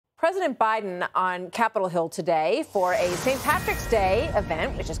President Biden on Capitol Hill today for a St. Patrick's Day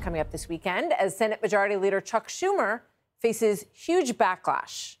event, which is coming up this weekend, as Senate Majority Leader Chuck Schumer faces huge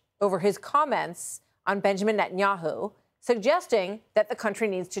backlash over his comments on Benjamin Netanyahu, suggesting that the country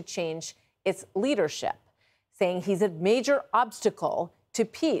needs to change its leadership, saying he's a major obstacle to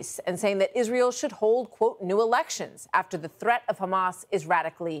peace and saying that Israel should hold, quote, new elections after the threat of Hamas is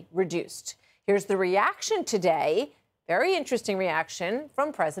radically reduced. Here's the reaction today. Very interesting reaction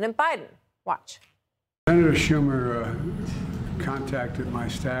from President Biden. Watch. Senator Schumer contacted my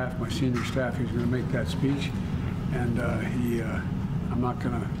staff, my senior staff. He's going to make that speech, and I'm not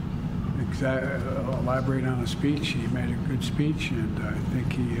going to elaborate on the speech. He made a good speech, and I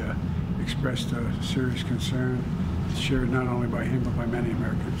think he expressed a serious concern, shared not only by him but by many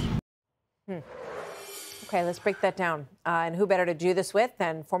Americans. Okay, let's break that down. And who better to do this with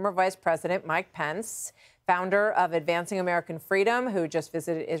than former Vice President Mike Pence, founder of Advancing American Freedom, who just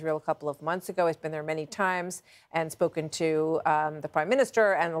visited Israel a couple of months ago. He's been there many times and spoken to the Prime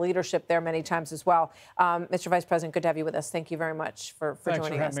Minister and the leadership there many times as well. Mr. Vice President, good to have you with us. Thank you very much for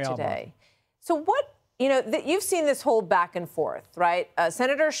joining us today. So what, you've seen this whole back and forth, right?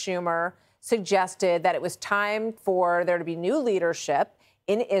 Senator Schumer suggested that it was time for there to be new leadership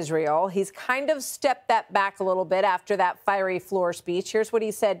in Israel. He's kind of stepped that back a little bit after that fiery floor speech. Here's what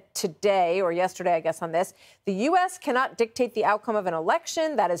he said today, or yesterday, I guess, on this. The U.S. cannot dictate the outcome of an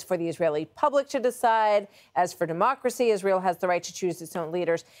election. That is for the Israeli public to decide. As for democracy, Israel has the right to choose its own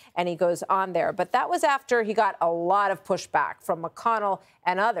leaders. And he goes on there. But that was after he got a lot of pushback from McConnell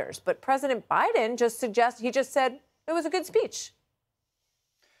and others. But President Biden just said it was a good speech.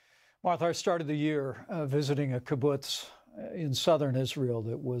 Martha, I started the year visiting a kibbutz in southern Israel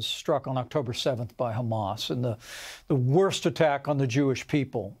that was struck on October 7th by Hamas, and the worst attack on the Jewish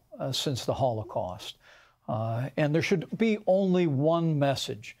people since the Holocaust. And there should be only one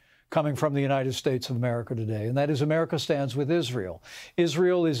message coming from the United States of America today, and that is America stands with Israel.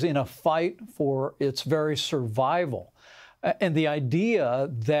 Israel is in a fight for its very survival. And the idea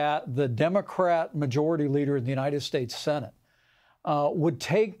that the Democrat majority leader in the United States Senate would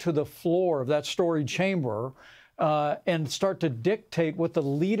take to the floor of that storied chamber and start to dictate what the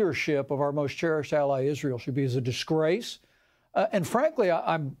leadership of our most cherished ally Israel should be is a disgrace. And frankly,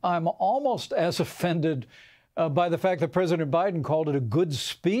 I'm almost as offended by the fact that President Biden called it a good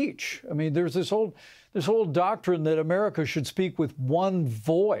speech. I mean, there's this whole doctrine that America should speak with one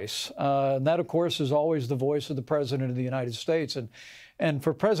voice, and that, of course, is always the voice of the President of the United States. And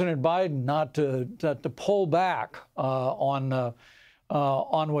for President Biden not to pull back on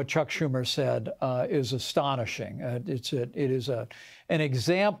what Chuck Schumer said is astonishing. It is an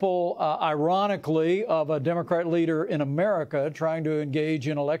example, ironically, of a Democrat leader in America trying to engage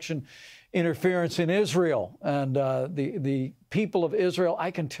in election interference in Israel. And the people of Israel,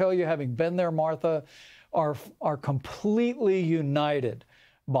 I can tell you, having been there, Martha, are completely united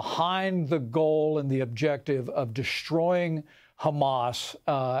behind the goal and the objective of destroying Hamas,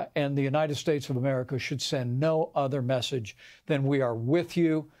 and the United States of America should send no other message than we are with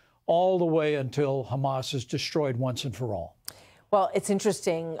you all the way until Hamas is destroyed once and for all. Well, it's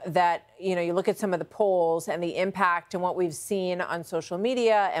interesting that, you look at some of the polls and the impact and what we've seen on social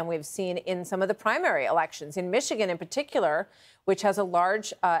media and we've seen in some of the primary elections in Michigan in particular, which has a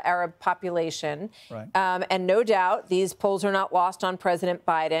large Arab population. Right. And no doubt these polls are not lost on President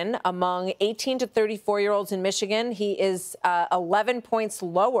Biden. Among 18 to 34-year-olds in Michigan, he is 11 points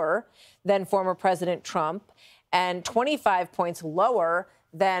lower than former President Trump and 25 points lower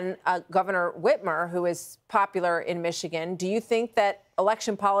than Governor Whitmer, who is popular in Michigan. Do you think that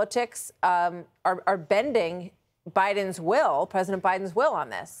election politics are bending Biden's will, President Biden's will on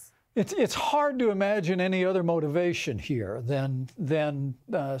this? It's hard to imagine any other motivation here than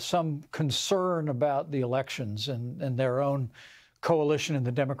some concern about the elections and their own coalition in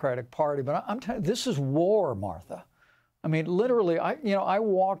the Democratic Party. But I'm telling you, this is war, Martha. I mean, literally, I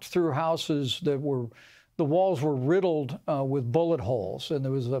walked through houses that the walls were riddled with bullet holes, and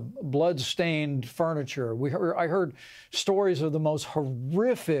there was a blood-stained furniture. I heard stories of the most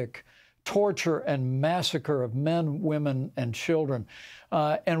horrific torture and massacre of men, women, and children.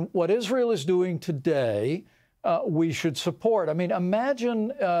 And what Israel is doing today, we should support. I mean,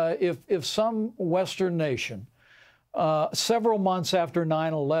 imagine if some Western nation, several months after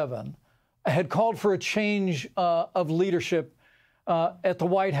 9/11, had called for a change of leadership at the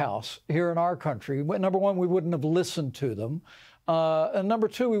White House here in our country. Number one, we wouldn't have listened to them. And number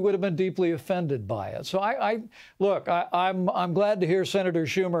two, we would have been deeply offended by it. So I'm glad to hear Senator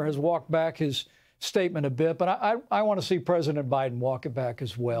Schumer has walked back his statement a bit, but I want to see President Biden walk it back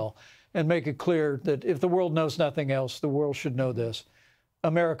as well and make it clear that if the world knows nothing else, the world should know this.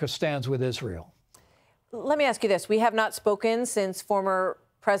 America stands with Israel. Let me ask you this. We have not spoken since former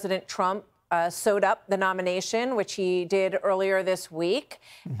President Trump sewed up the nomination, which he did earlier this week.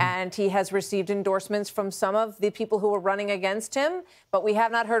 And he has received endorsements from some of the people who were running against him. But we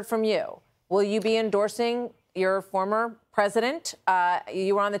have not heard from you. Will you be endorsing your former president?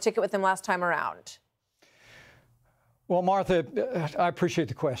 You were on the ticket with him last time around. Well, Martha, I appreciate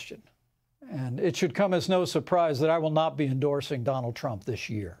the question. And it should come as no surprise that I will not be endorsing Donald Trump this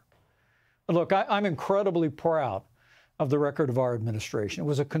year. Look, I'm incredibly proud of the record of our administration. It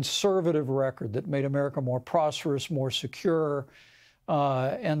was a conservative record that made America more prosperous, more secure,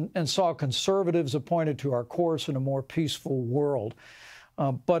 and saw conservatives appointed to our course in a more peaceful world.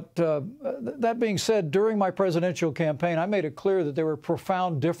 But that being said, during my presidential campaign, I made it clear that there were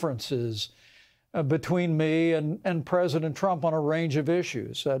profound differences between me and President Trump on a range of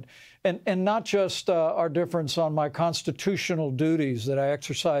issues, and not just our difference on my constitutional duties that I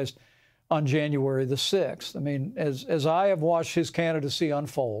exercised on January the 6th. I mean, as I have watched his candidacy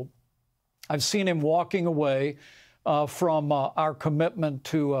unfold, I've seen him walking away from our commitment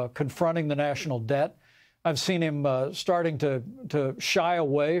to confronting the national debt. I've seen him starting to shy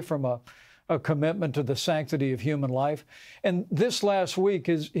away from a commitment to the sanctity of human life. And this last week,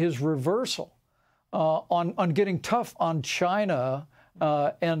 his reversal on getting tough on China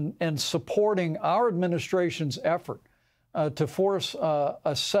and supporting our administration's effort to force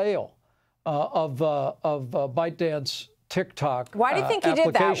a sale of ByteDance TikTok. Why do you think he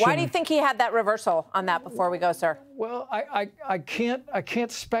did that? Why do you think he had that reversal on that before we go, sir? Well, I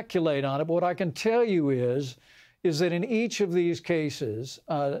can't speculate on it, but what I can tell you is that in each of these cases,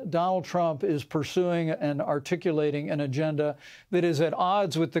 Donald Trump is pursuing and articulating an agenda that is at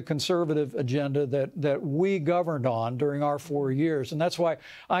odds with the conservative agenda that we governed on during our 4 years. And that's why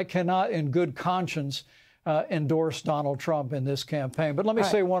I cannot, in good conscience, endorse Donald Trump in this campaign. But let me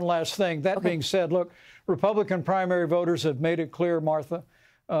say one last thing. That being said, look, Republican primary voters have made it clear, Martha,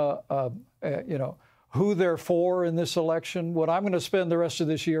 you know, who they're for in this election. What I'm going to spend the rest of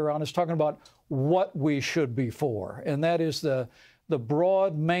this year on is talking about what we should be for, and that is the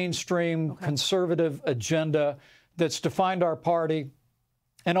broad, mainstream conservative agenda that's defined our party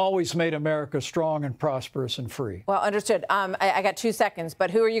and always made America strong and prosperous and free. Well, understood. I got 2 seconds, but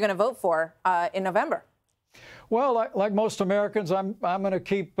who are you going to vote for in November? Well, like most Americans, I'm going to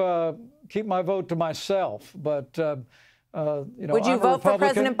keep my vote to myself. But you know, would you vote for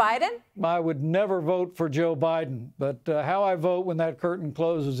President Biden? I would never vote for Joe Biden. But how I vote when that curtain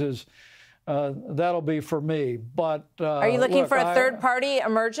closes is that'll be for me. But are you looking for a third party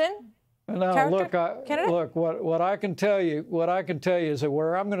emergent? No, look, what I can tell you is that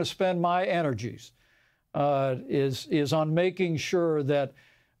where I'm going to spend my energies is on making sure that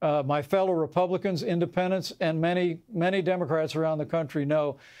my fellow Republicans, independents, and many Democrats around the country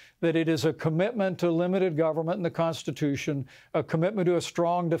know that it is a commitment to limited government and the Constitution, a commitment to a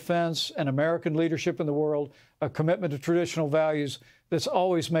strong defense and American leadership in the world, a commitment to traditional values that's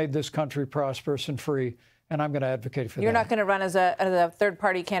always made this country prosperous and free. And I'm going to advocate for that. You're not going to run as a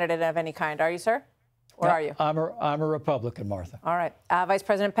third-party candidate of any kind, are you, sir? Or are you? I'm a Republican, Martha. All right. Vice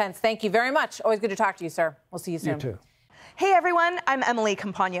President Pence, thank you very much. Always good to talk to you, sir. We'll see you soon. You too. Hey everyone, I'm Emily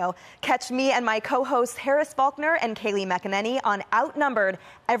Campagno. Catch me and my co-hosts Harris Faulkner and Kaylee McEnany on Outnumbered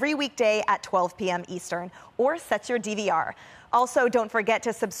every weekday at 12 p.m. Eastern, or set your DVR. Also, don't forget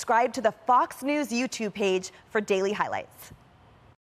to subscribe to the Fox News YouTube page for daily highlights.